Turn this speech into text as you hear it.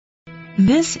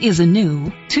This is a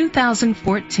new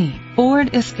 2014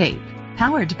 Ford Escape,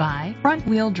 powered by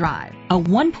front-wheel drive, a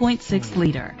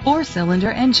 1.6-liter four-cylinder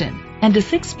engine, and a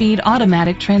 6-speed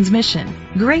automatic transmission.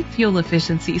 Great fuel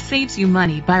efficiency saves you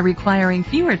money by requiring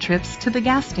fewer trips to the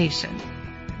gas station.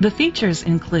 The features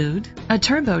include a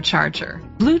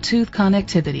turbocharger, Bluetooth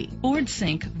connectivity, Ford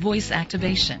Sync voice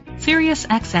activation, Sirius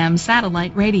XM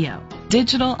satellite radio,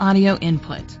 digital audio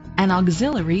input, an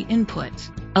auxiliary input,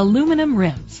 aluminum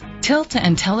rims, tilt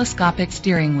and telescopic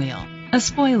steering wheel, a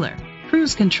spoiler,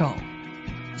 cruise control.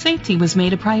 Safety was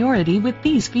made a priority with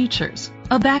these features: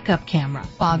 a backup camera,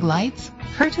 fog lights,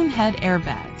 curtain head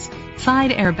airbags,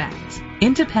 side airbags,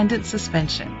 independent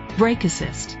suspension, brake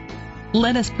assist.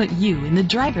 Let us put you in the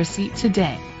driver's seat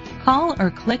today. Call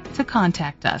or click to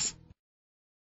contact us.